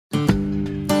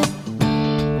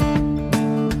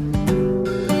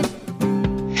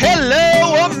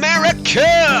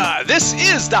America! This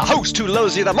is the host who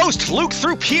loves you the most, Luke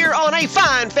Throop, here on a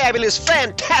fine, fabulous,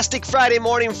 fantastic Friday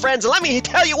morning, friends. And let me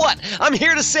tell you what, I'm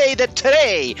here to say that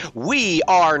today we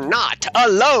are not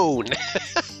alone.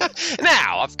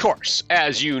 Now, of course,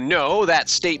 as you know, that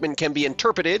statement can be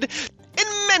interpreted in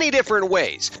many different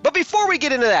ways. But before we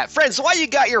get into that, friends, while you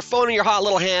got your phone in your hot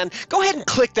little hand, go ahead and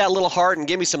click that little heart and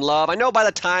give me some love. I know by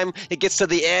the time it gets to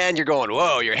the end, you're going,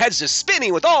 whoa, your head's just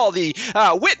spinning with all the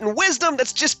wit and wisdom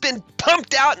that's just been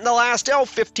pumped out in the last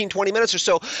 15, 20 minutes or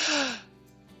so.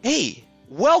 Hey,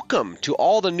 welcome to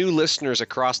all the new listeners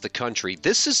across the country.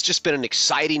 This has just been an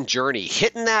exciting journey.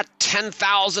 Hitting that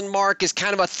 10,000 mark is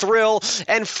kind of a thrill.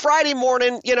 And Friday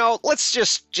morning, let's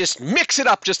just mix it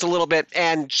up just a little bit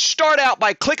and start out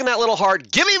by clicking that little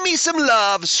heart, giving me some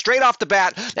love straight off the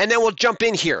bat, and then we'll jump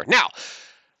in here. Now,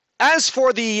 as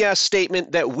for the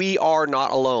statement that we are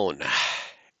not alone,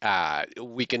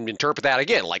 we can interpret that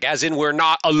again, like as in we're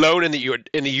not alone in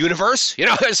the universe.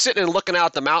 I was sitting and looking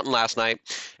out the mountain last night,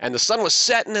 and the sun was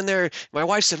setting, and my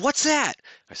wife said, "What's that?"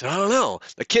 I said, "I don't know."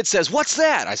 The kid says, "What's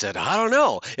that?" I said, "I don't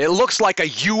know. It looks like a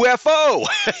UFO."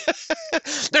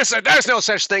 There's no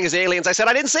such thing as aliens. I said,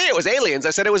 I didn't say it was aliens. I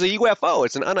said it was a UFO.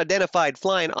 It's an unidentified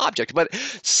flying object. But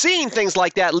seeing things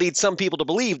like that leads some people to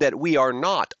believe that we are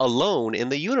not alone in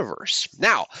the universe.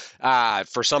 Now,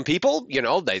 for some people,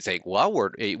 they think, well,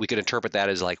 we could interpret that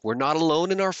as like we're not alone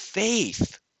in our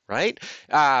faith, right?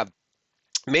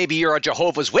 Maybe you're a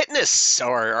Jehovah's Witness,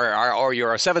 or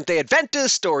you're a Seventh-day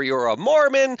Adventist, or you're a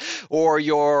Mormon, or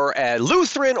you're a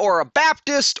Lutheran, or a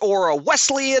Baptist, or a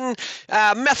Wesleyan,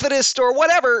 Methodist, or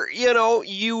whatever.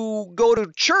 You go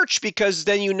to church because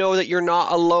then you know that you're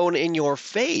not alone in your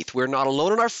faith. We're not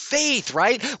alone in our faith,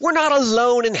 right? We're not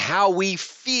alone in how we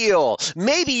feel.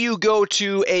 Maybe you go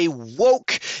to a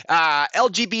woke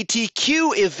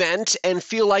LGBTQ event and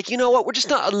feel like, you know what, we're just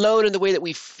not alone in the way that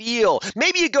we feel.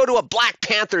 Maybe you go to a Black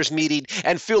Panthers meeting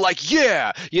and feel like,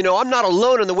 yeah, I'm not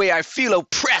alone in the way I feel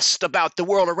oppressed about the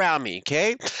world around me,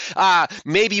 okay?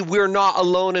 Maybe we're not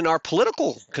alone in our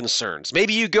political concerns.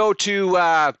 Maybe you go to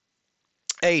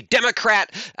a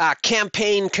Democrat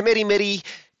campaign committee meeting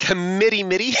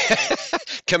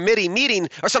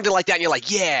or something like that, and you're like,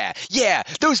 yeah,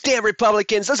 those damn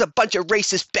Republicans, those a bunch of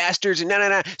racist bastards, and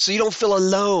so you don't feel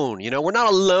alone. We're not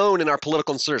alone in our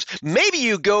political concerns. Maybe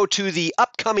you go to the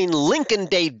upcoming Lincoln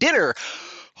Day dinner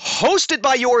hosted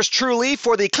by yours truly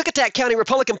for the Klickitat County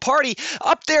Republican Party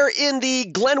up there in the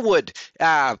Glenwood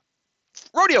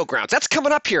rodeo grounds. That's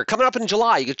coming up in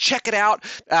July. You can check it out.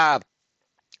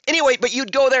 Anyway, but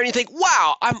you'd go there and you think,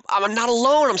 wow, I'm not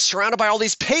alone. I'm surrounded by all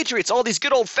these patriots, all these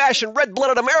good old-fashioned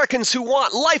red-blooded Americans who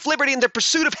want life, liberty, and the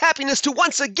pursuit of happiness to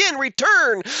once again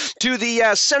return to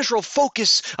the central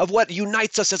focus of what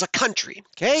unites us as a country,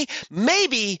 okay?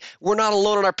 Maybe we're not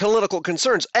alone in our political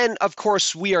concerns. And, of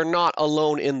course, we are not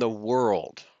alone in the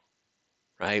world,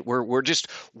 right? We're just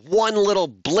one little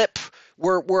blip.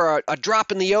 We're a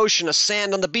drop in the ocean, a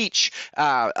sand on the beach,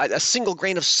 a single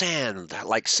grain of sand,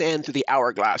 like sand through the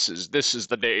hourglasses. This is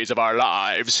the days of our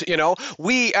lives.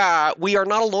 We are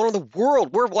not alone in the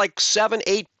world. We're like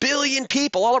 7-8 billion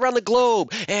people all around the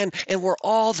globe, and we're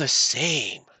all the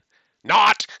same.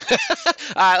 Not.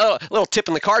 A little tip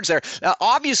in the cards there.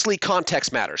 Obviously,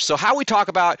 context matters. So how we talk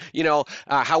about,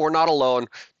 how we're not alone.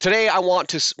 Today,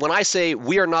 when I say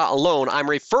we are not alone, I'm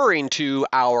referring to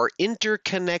our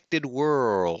interconnected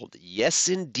world. Yes,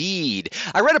 indeed.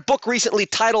 I read a book recently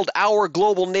titled Our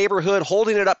Global Neighborhood,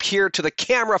 holding it up here to the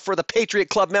camera for the Patriot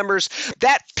Club members,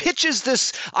 that pitches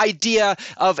this idea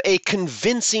of a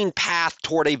convincing path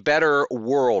toward a better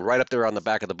world, right up there on the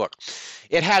back of the book.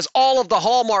 It has all of the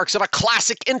hallmarks of a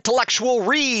classic intellectual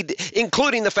read,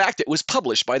 including the fact it was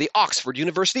published by the Oxford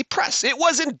University Press. It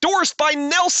was endorsed by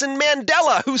Nelson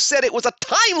Mandela, who said it was a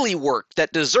timely work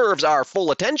that deserves our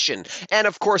full attention. And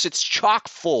of course, it's chock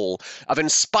full of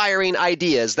inspiring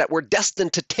ideas that were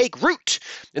destined to take root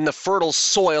in the fertile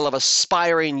soil of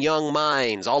aspiring young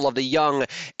minds, all of the young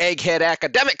egghead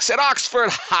academics at Oxford,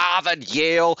 Harvard,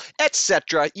 Yale,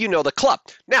 etc. You know the club.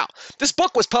 Now, this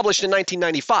book was published in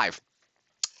 1995.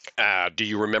 Do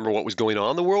you remember what was going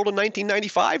on in the world in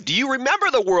 1995? Do you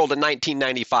remember the world in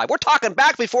 1995? We're talking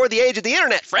back before the age of the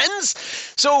internet, friends.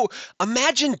 So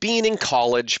imagine being in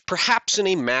college, perhaps in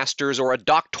a master's or a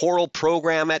doctoral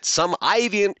program at some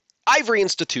ivory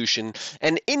institution,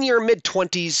 and in your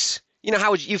mid-20s,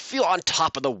 how you feel on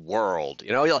top of the world.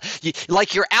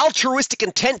 Like your altruistic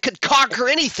intent could conquer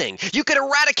anything. You could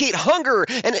eradicate hunger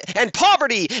and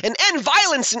poverty and end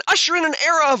violence and usher in an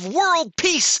era of world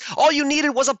peace. All you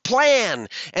needed was a plan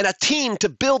and a team to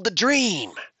build the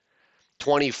dream.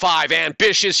 25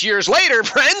 ambitious years later,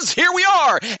 friends, here we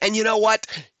are. And you know what?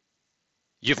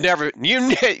 They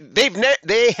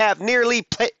have nearly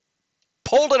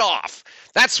pulled it off.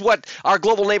 That's what our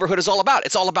global neighborhood is all about.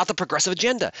 It's all about the progressive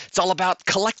agenda. It's all about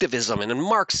collectivism and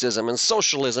Marxism and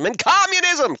socialism and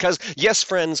communism. Because, yes,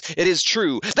 friends, it is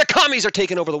true. The commies are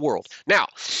taking over the world. Now,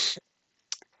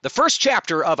 the first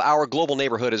chapter of our global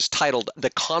neighborhood is titled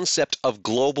The Concept of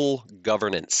Global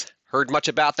Governance. Heard much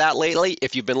about that lately?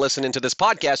 If you've been listening to this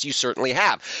podcast, you certainly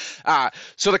have.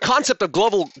 So the concept of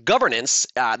global governance,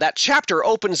 that chapter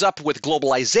opens up with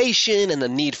globalization and the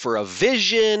need for a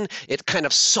vision. It kind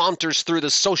of saunters through the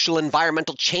social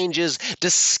environmental changes,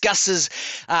 discusses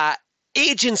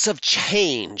agents of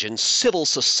change in civil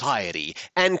society,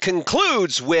 and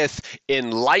concludes with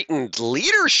enlightened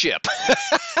leadership.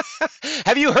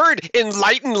 Have you heard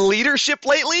enlightened leadership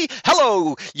lately?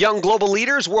 Hello, young global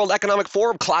leaders, World Economic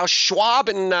Forum, Klaus Schwab,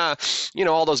 and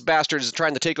all those bastards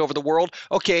trying to take over the world.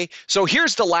 Okay, so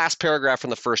here's the last paragraph from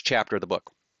the first chapter of the book.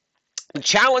 The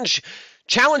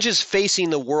challenges facing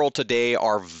the world today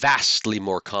are vastly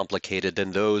more complicated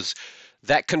than those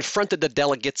that confronted the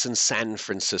delegates in San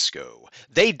Francisco.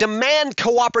 They demand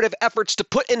cooperative efforts to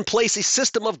put in place a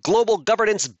system of global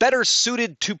governance better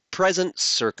suited to present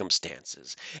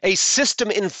circumstances, a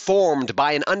system informed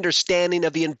by an understanding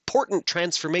of the important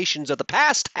transformations of the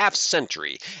past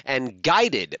half-century and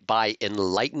guided by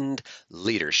enlightened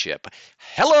leadership.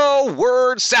 Hello,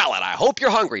 word salad. I hope you're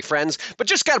hungry, friends, but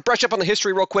just got to brush up on the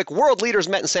history real quick. World leaders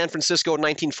met in San Francisco in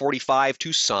 1945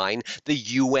 to sign the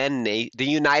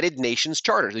United Nations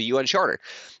Charter, the UN Charter.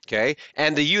 Okay,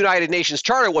 and the United Nations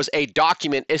Charter was a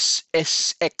document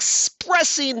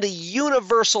expressing the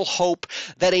universal hope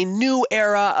that a new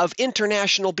era of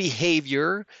international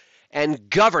behavior and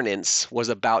governance was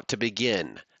about to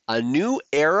begin. A new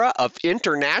era of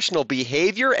international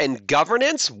behavior and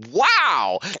governance?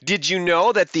 Wow! Did you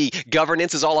know that the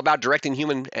governance is all about directing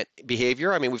human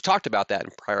behavior? I mean, we've talked about that in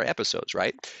prior episodes,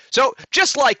 right? So,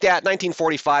 just like that,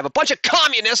 1945, a bunch of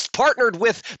communists partnered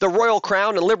with the Royal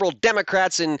Crown and liberal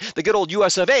Democrats in the good old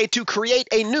US of A to create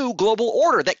a new global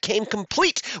order that came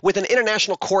complete with an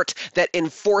international court that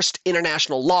enforced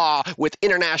international law with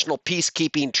international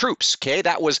peacekeeping troops. Okay,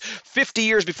 that was 50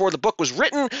 years before the book was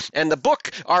written, and the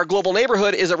book, Our Global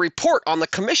Neighborhood, is a report on the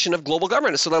Commission of Global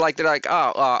Governance. So they're like,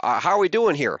 how are we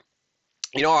doing here?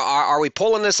 Are we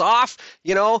pulling this off?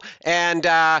 And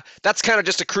that's kind of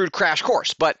just a crude crash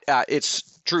course, but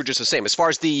it's true just the same. As far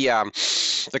as the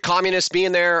communists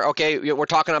being there, okay, we're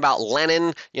talking about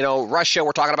Lenin, Russia.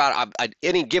 We're talking about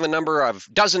any given number of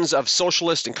dozens of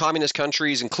socialist and communist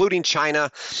countries, including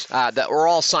China, that were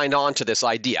all signed on to this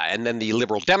idea. And then the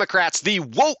liberal Democrats, the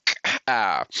woke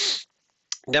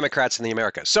Democrats in the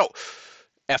Americas. So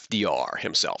FDR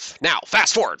himself. Now,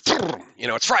 fast forward.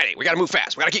 It's Friday. We got to move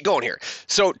fast. We got to keep going here.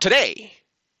 So today,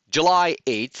 July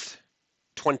 8th,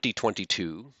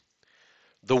 2022,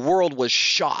 the world was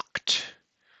shocked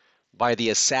by the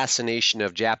assassination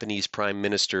of Japanese Prime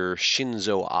Minister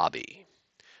Shinzo Abe,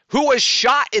 who was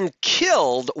shot and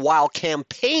killed while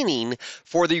campaigning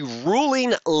for the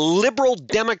ruling Liberal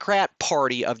Democrat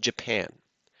Party of Japan.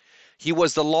 He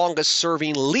was the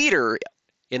longest-serving leader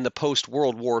in the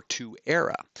post-World War II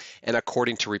era. And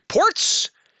according to reports,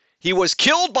 he was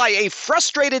killed by a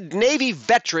frustrated Navy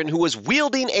veteran who was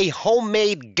wielding a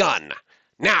homemade gun.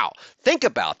 Now, think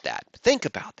about that. Think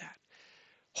about that.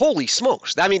 Holy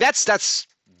smokes. I mean, that's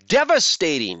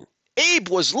devastating. Abe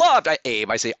was loved. I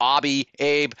say Abe,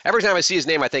 Abe. Every time I see his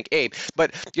name, I think Abe.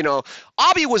 But,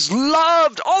 Abe was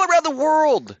loved all around the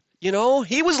world.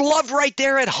 He was loved right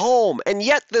there at home. And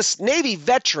yet this Navy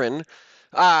veteran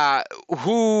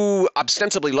who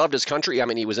ostensibly loved his country. I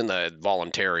mean, he was in the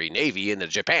voluntary Navy in the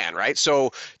Japan, right?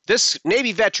 So this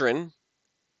Navy veteran,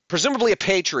 presumably a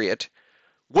patriot,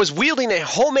 was wielding a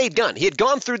homemade gun. He had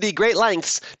gone through the great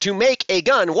lengths to make a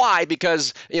gun. Why?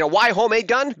 Because, why homemade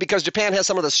gun? Because Japan has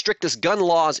some of the strictest gun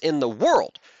laws in the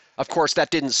world. Of course, that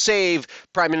didn't save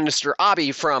Prime Minister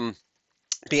Abe from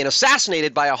being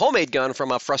assassinated by a homemade gun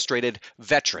from a frustrated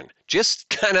veteran. Just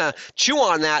kind of chew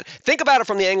on that. Think about it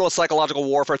from the angle of psychological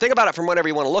warfare. Think about it from whatever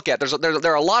you want to look at.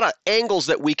 There are a lot of angles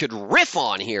that we could riff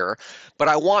on here, but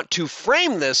I want to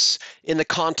frame this in the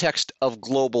context of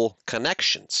global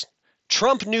connections.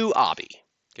 Trump knew Abe,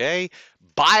 okay?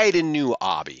 Biden knew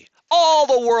Abe. All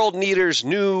the world leaders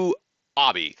knew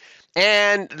Abe.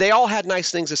 And they all had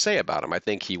nice things to say about him. I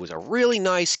think he was a really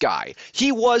nice guy.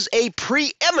 He was a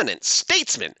preeminent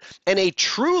statesman and a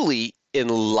truly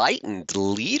enlightened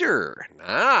leader.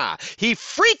 He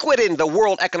frequented the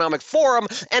World Economic Forum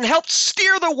and helped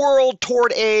steer the world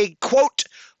toward a, quote,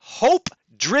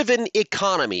 hope-driven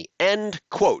economy, end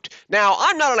quote. Now,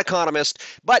 I'm not an economist,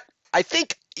 but I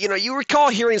think you recall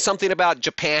hearing something about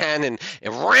Japan and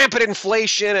rampant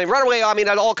inflation and runaway, I mean,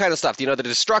 all kind of stuff, the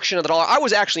destruction of the dollar. I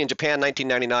was actually in Japan in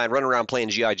 1999, running around playing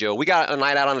G.I. Joe. We got a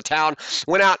night out on the town,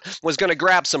 went out, was going to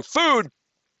grab some food,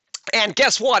 and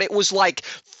guess what? It was like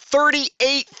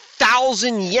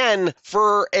 38,000 yen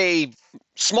for a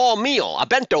small meal, a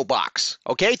bento box,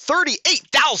 okay?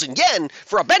 38,000 yen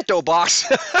for a bento box.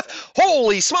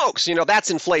 Holy smokes, that's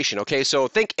inflation, okay? So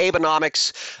think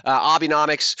Abenomics,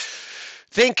 Abenomics.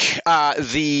 Think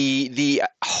the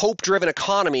hope-driven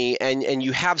economy, and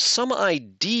you have some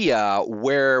idea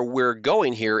where we're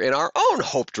going here in our own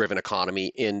hope-driven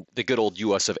economy in the good old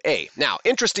US of A. Now,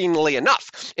 interestingly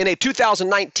enough, in a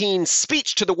 2019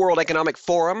 speech to the World Economic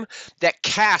Forum that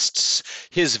casts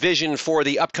his vision for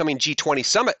the upcoming G20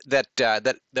 summit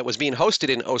that was being hosted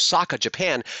in Osaka,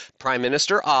 Japan, Prime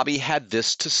Minister Abe had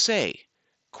this to say,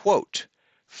 quote,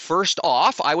 "First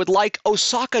off, I would like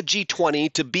Osaka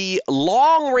G20 to be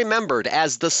long remembered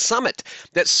as the summit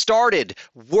that started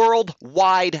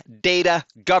worldwide data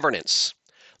governance.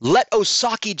 Let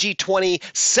Osaka G20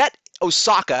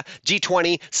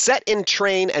 set in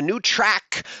train a new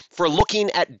track for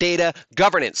looking at data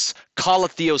governance. Call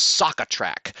it the Osaka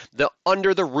track,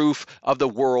 under the roof of the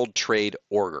World Trade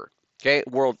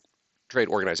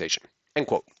Organization." End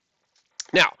quote.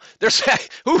 Now, there's, that's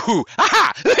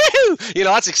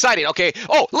exciting. Okay.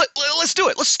 Oh, let's do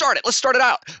it. Let's start it. Let's start it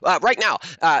out right now.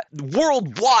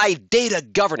 Worldwide data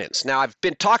governance. Now, I've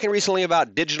been talking recently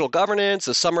about digital governance,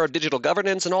 the summer of digital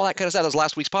governance, and all that kind of stuff. That was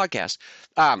last week's podcast.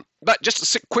 But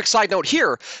just a quick side note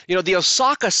here, the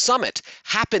Osaka summit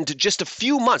happened just a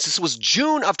few months. This was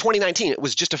June of 2019. It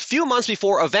was just a few months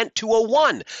before Event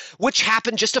 201, which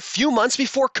happened just a few months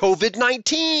before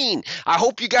COVID-19. I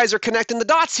hope you guys are connecting the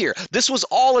dots here. This was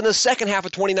all in the second half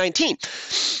of 2019.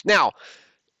 Now,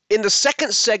 in the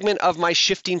second segment of my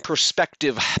shifting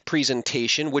perspective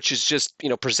presentation, which is just,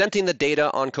 presenting the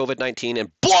data on COVID-19 and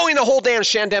blowing the whole damn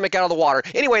shandemic out of the water.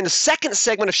 Anyway, in the second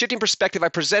segment of shifting perspective, I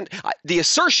present the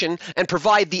assertion and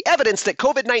provide the evidence that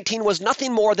COVID-19 was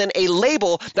nothing more than a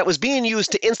label that was being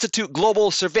used to institute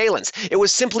global surveillance. It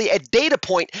was simply a data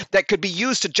point that could be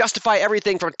used to justify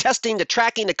everything from testing to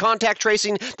tracking to contact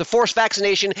tracing to forced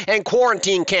vaccination and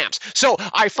quarantine camps. So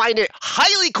I find it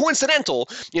highly coincidental,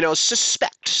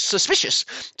 suspicious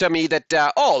to me that,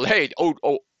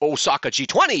 Osaka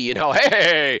G20,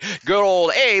 hey, good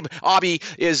old Abe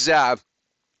is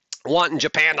wanting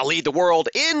Japan to lead the world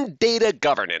in data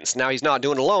governance. Now, he's not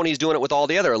doing it alone. He's doing it with all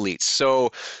the other elites.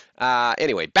 So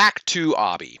anyway, back to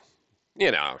Abe.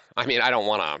 I don't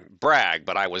want to brag,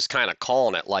 but I was kind of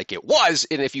calling it like it was.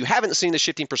 And if you haven't seen the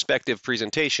Shifting Perspective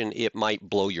presentation, it might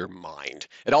blow your mind.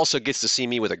 It also gets to see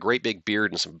me with a great big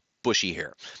beard and some bushy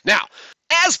hair. Now,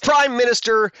 as Prime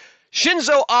Minister,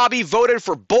 Shinzo Abe voted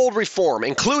for bold reform,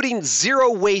 including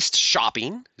zero-waste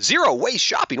shopping. Zero-waste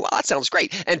shopping, wow, that sounds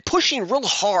great. And pushing real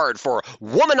hard for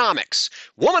womanomics.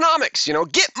 Womanomics,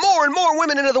 get more and more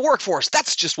women into the workforce.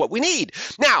 That's just what we need.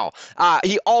 Now,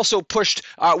 he also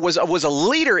was a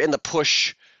leader in the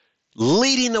push,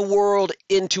 leading the world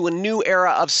into a new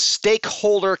era of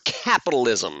stakeholder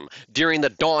capitalism during the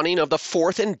dawning of the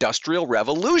Fourth Industrial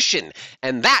Revolution.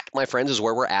 And that, my friends, is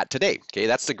where we're at today. Okay,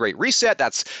 that's the Great Reset.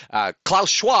 That's Klaus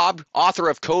Schwab, author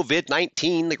of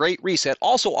COVID-19, The Great Reset,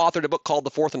 also authored a book called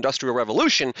The Fourth Industrial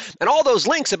Revolution. And all those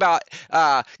links about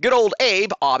good old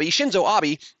Shinzo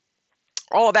Abe,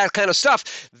 all of that kind of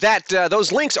stuff, that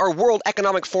those links are World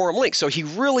Economic Forum links. So he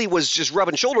really was just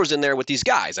rubbing shoulders in there with these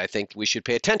guys. I think we should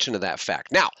pay attention to that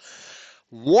fact. Now,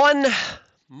 one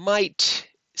might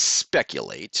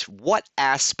speculate what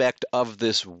aspect of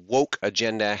this woke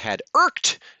agenda had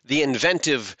irked the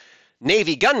inventive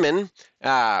Navy gunman,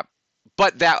 but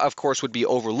that, of course, would be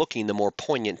overlooking the more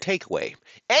poignant takeaway.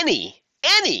 Any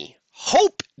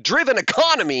hope-driven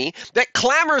economy that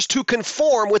clamors to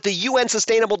conform with the UN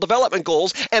Sustainable Development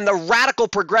Goals and the radical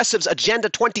progressives' Agenda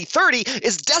 2030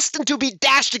 is destined to be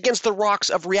dashed against the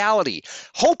rocks of reality.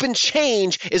 Hope and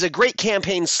change is a great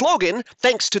campaign slogan,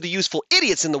 thanks to the useful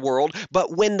idiots in the world,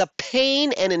 but when the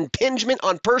pain and impingement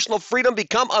on personal freedom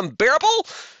become unbearable,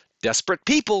 desperate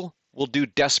people will do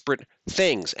desperate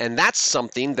things. And that's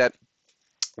something that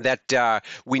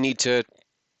we need to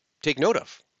take note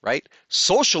of. Right?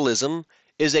 Socialism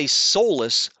is a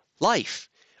soulless life.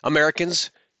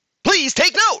 Americans, please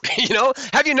take note.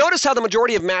 Have you noticed how the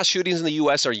majority of mass shootings in the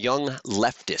U.S. are young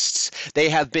leftists? They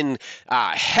have been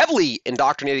heavily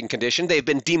indoctrinated and conditioned. They've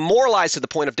been demoralized to the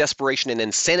point of desperation and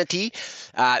insanity.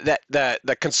 That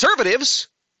the conservatives,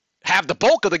 have the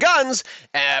bulk of the guns,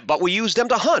 but we use them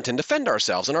to hunt and defend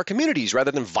ourselves and our communities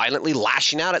rather than violently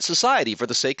lashing out at society for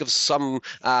the sake of some,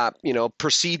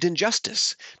 perceived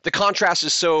injustice. The contrast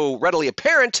is so readily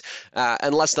apparent,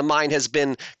 unless the mind has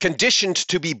been conditioned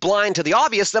to be blind to the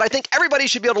obvious, that I think everybody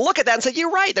should be able to look at that and say,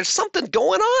 you're right, there's something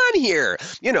going on here,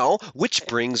 which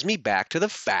brings me back to the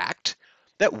fact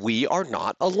that we are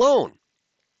not alone.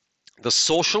 The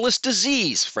socialist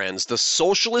disease, friends, the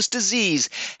socialist disease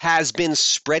has been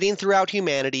spreading throughout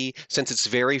humanity since its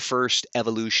very first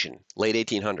evolution, late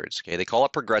 1800s. Okay, they call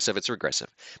it progressive, it's regressive,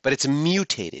 but it's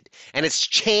mutated and it's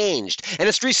changed and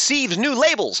it's received new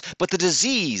labels, but the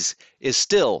disease is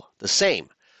still the same.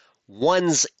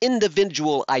 One's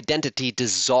individual identity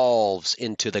dissolves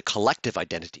into the collective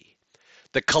identity.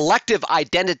 The collective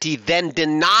identity then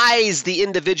denies the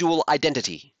individual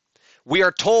identity. We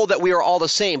are told that we are all the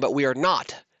same, but we are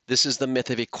not. This is the myth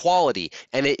of equality,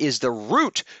 and it is the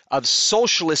root of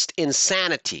socialist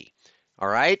insanity. All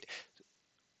right?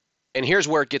 And here's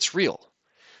where it gets real.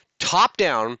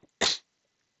 Top-down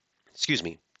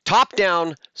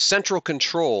central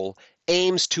control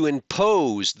aims to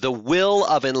impose the will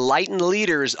of enlightened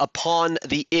leaders upon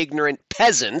the ignorant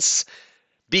peasants,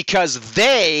 because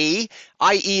they,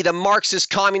 i.e. the Marxist,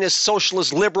 communist,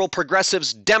 socialist, liberal,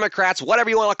 progressives, Democrats, whatever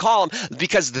you want to call them,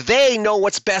 because they know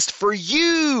what's best for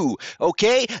you,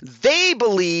 okay? They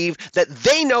believe that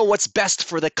they know what's best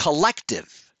for the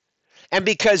collective. And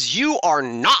because you are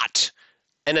not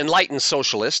an enlightened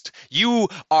socialist, you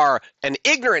are an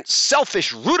ignorant,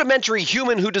 selfish, rudimentary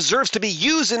human who deserves to be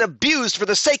used and abused for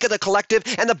the sake of the collective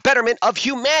and the betterment of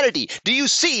humanity. Do you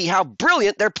see how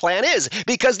brilliant their plan is?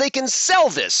 Because they can sell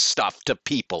this stuff to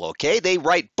people, okay? They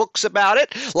write books about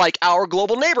it, like Our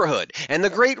Global Neighborhood and The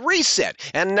Great Reset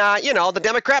and, the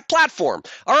Democrat platform.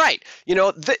 All right,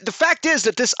 the fact is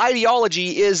that this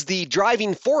ideology is the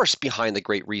driving force behind the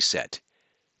Great Reset.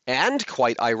 And,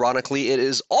 quite ironically, it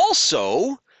is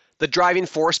also the driving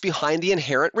force behind the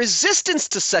inherent resistance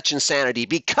to such insanity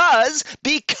because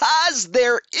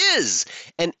there is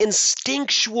an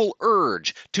instinctual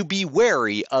urge to be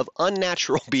wary of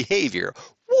unnatural behavior.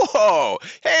 Whoa,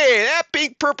 hey, that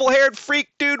pink purple-haired freak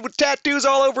dude with tattoos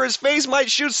all over his face might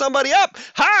shoot somebody up.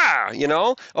 Ha!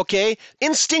 Okay?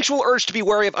 Instinctual urge to be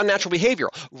wary of unnatural behavior.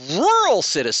 Rural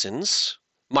citizens,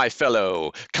 my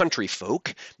fellow country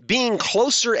folk, being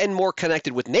closer and more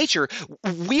connected with nature,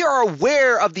 we are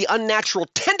aware of the unnatural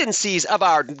tendencies of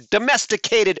our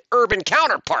domesticated urban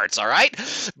counterparts, all right?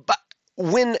 But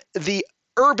when the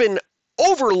urban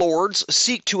overlords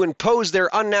seek to impose their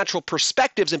unnatural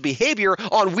perspectives and behavior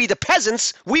on we the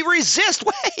peasants, we resist.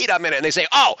 Wait a minute. And they say,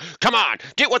 oh, come on,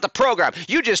 get with the program.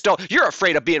 You're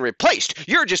afraid of being replaced.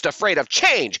 You're just afraid of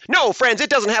change. No, friends,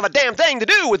 it doesn't have a damn thing to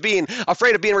do with being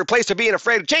afraid of being replaced or being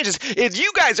afraid of changes. If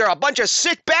you guys are a bunch of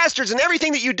sick bastards and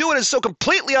everything that you do is so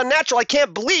completely unnatural, I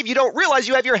can't believe you don't realize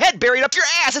you have your head buried up your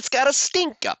ass. It's got to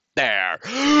stink up there.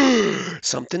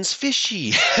 Something's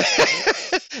fishy.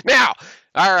 Now,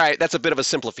 all right, that's a bit of a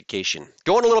simplification.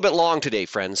 Going a little bit long today,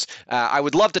 friends. I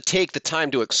would love to take the time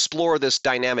to explore this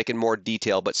dynamic in more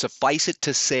detail, but suffice it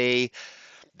to say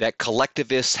that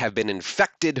collectivists have been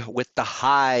infected with the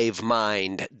hive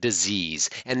mind disease.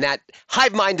 And that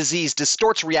hive mind disease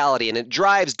distorts reality and it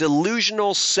drives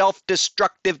delusional,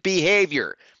 self-destructive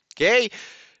behavior. Okay?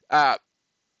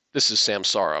 This is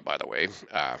samsara, by the way,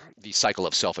 the cycle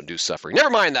of self-induced suffering. Never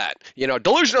mind that.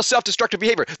 Delusional, self-destructive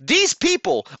behavior. These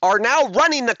people are now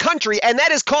running the country, and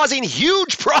that is causing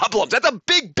huge problems. That's a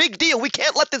big, big deal. We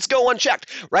can't let this go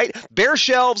unchecked, right? Bare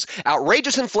shelves,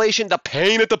 outrageous inflation, the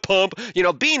pain at the pump,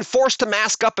 being forced to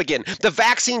mask up again, the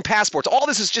vaccine passports. All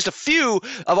this is just a few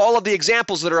of all of the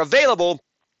examples that are available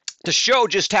to show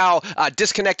just how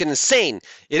disconnected and insane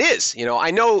it is.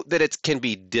 I know that it can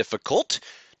be difficult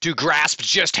to grasp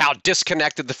just how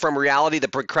disconnected from reality the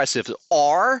progressives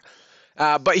are.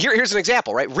 But here's an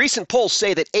example, right? Recent polls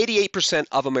say that 88%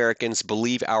 of Americans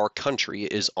believe our country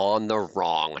is on the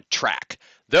wrong track.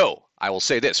 Though, I will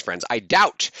say this, friends, I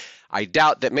doubt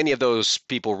that many of those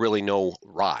people really know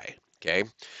why, okay?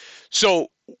 So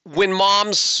when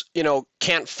moms,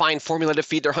 can't find formula to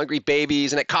feed their hungry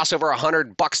babies and it costs over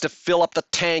 $100 to fill up the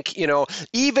tank,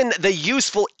 even the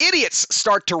useful idiots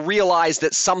start to realize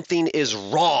that something is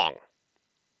wrong.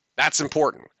 That's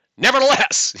important.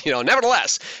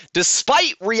 Nevertheless,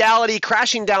 despite reality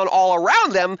crashing down all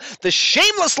around them, the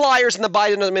shameless liars in the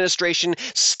Biden administration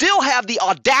still have the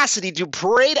audacity to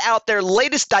parade out their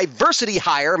latest diversity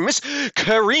hire, Miss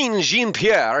Karine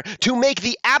Jean-Pierre, to make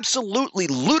the absolutely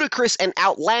ludicrous and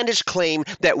outlandish claim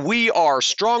that we are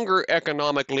stronger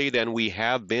economically than we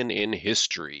have been in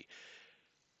history.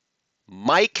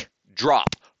 Mic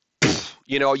drop.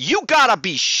 You gotta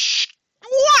be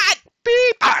what?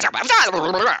 Beep.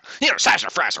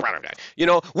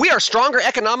 We are stronger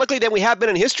economically than we have been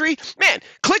in history. Man,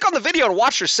 click on the video and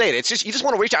watch her say it. It's just you just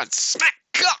want to reach out and smack.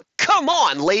 Come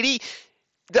on, lady.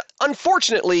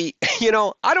 Unfortunately,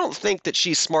 I don't think that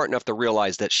she's smart enough to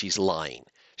realize that she's lying.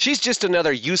 She's just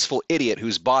another useful idiot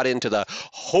who's bought into the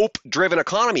hope-driven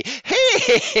economy.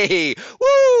 Hey,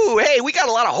 woo, hey, we got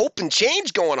a lot of hope and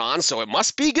change going on, so it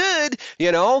must be good,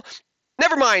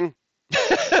 Never mind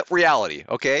reality,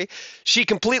 okay? She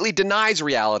completely denies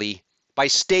reality by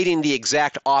stating the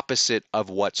exact opposite of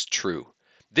what's true.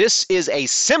 This is a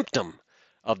symptom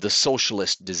of the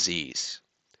socialist disease.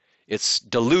 It's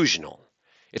delusional.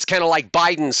 It's kind of like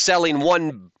Biden selling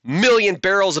 1 million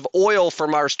barrels of oil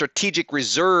from our strategic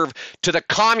reserve to the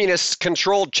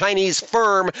communist-controlled Chinese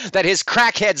firm that his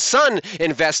crackhead son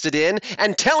invested in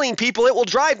and telling people it will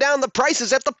drive down the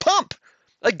prices at the pump.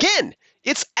 Again,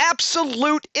 it's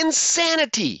absolute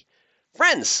insanity.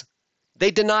 Friends, they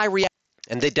deny reality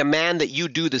and they demand that you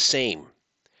do the same.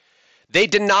 They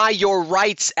deny your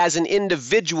rights as an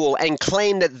individual and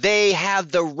claim that they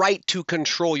have the right to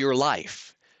control your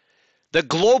life. The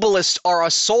globalists are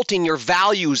assaulting your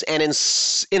values and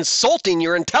insulting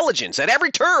your intelligence at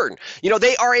every turn.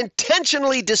 They are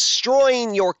intentionally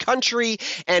destroying your country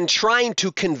and trying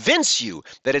to convince you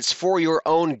that it's for your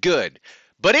own good.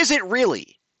 But is it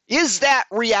really? Is that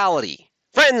reality?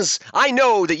 Friends, I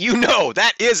know that you know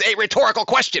that is a rhetorical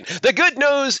question. The good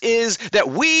news is that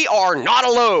we are not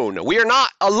alone. We are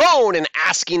not alone in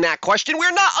asking that question.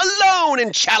 We're not alone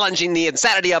in challenging the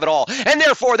insanity of it all. And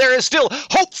therefore, there is still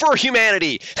hope for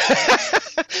humanity.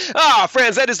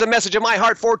 Friends, that is the message of my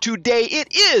heart for today.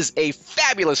 It is a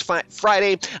fabulous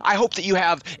Friday. I hope that you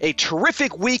have a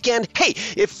terrific weekend. Hey,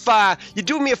 if you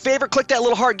do me a favor, click that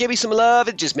little heart, give me some love.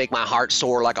 It just make my heart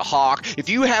soar like a hawk. If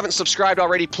you haven't subscribed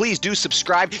already, please do subscribe.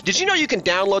 Did you know you can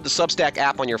download the Substack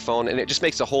app on your phone and it just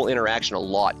makes the whole interaction a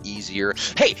lot easier?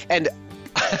 Hey, and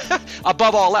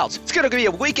above all else, it's going to be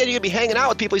a weekend you're going to be hanging out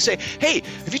with people. You say, hey,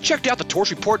 have you checked out the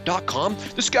torchreport.com?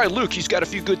 This guy Luke, he's got a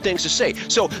few good things to say.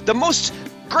 So the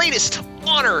greatest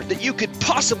honor that you could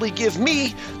possibly give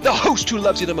me, the host who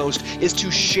loves you the most, is to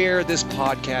share this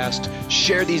podcast,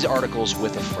 share these articles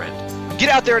with a friend. Get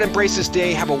out there and embrace this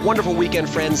day. Have a wonderful weekend,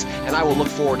 friends, and I will look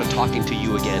forward to talking to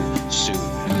you again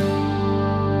soon.